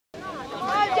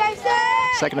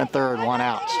Second and third, 1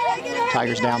 out.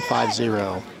 Tigers down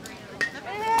 5-0.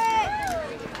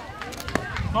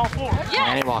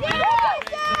 Manny walking. Come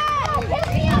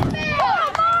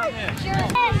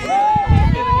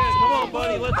on,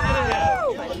 buddy, let's get ahead.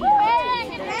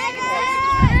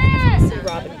 See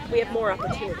Robin. We have more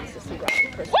opportunities to see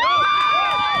Robin.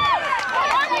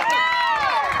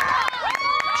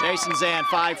 Jason's in,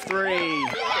 5-3,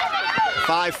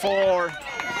 5-4.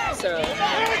 So,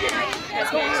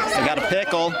 they got a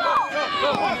pickle.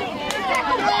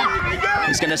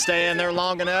 He's going to stay in there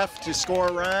long enough to score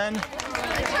a run.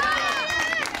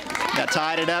 That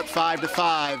tied it up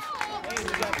 5-5.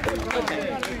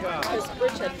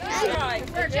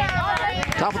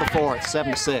 Top of the fourth,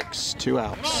 7-6, 2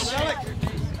 outs.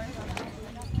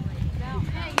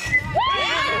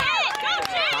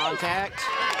 Contact.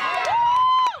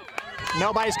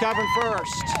 Nobody's covering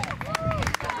first.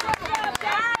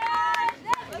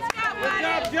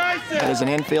 That is an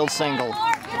infield single.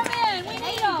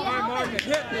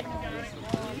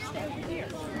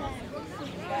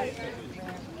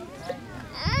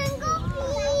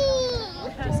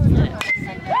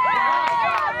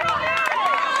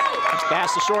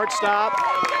 Past the shortstop.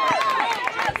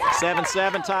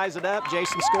 7-7 ties it up.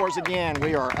 Jason scores again.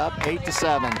 We are up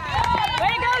 8-7. Way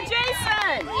to go,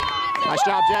 Jason! Nice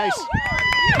job, Jace.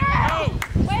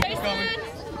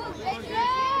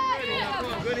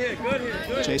 Good hit.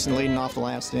 Jason leading off the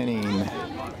last inning.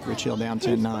 Rich Hill down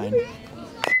 10-9.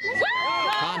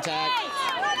 Contact.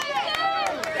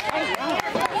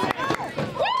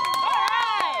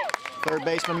 Third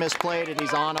baseman misplayed it.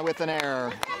 He's on with an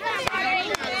error.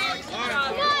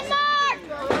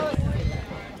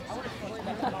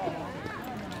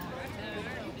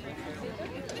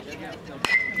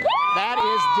 That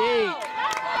is deep.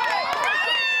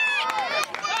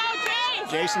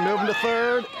 Jason moving to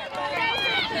third.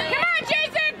 Come on,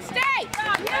 Jason, stay.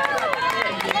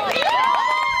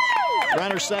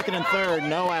 Runner second and third,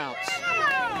 no outs.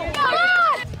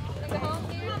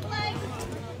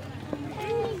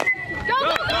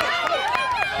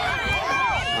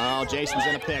 Oh, Jason's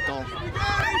in a pickle.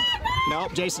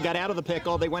 Nope, Jason got out of the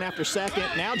pickle. They went after second.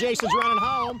 Now Jason's running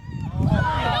home.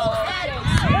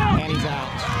 And he's out.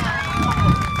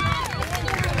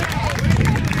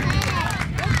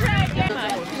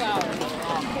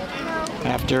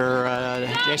 After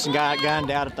Jason got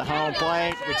gunned out at the home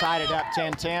plate, we tied it up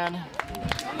 10-10.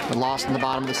 We lost in the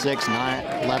bottom of the sixth,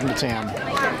 11-10.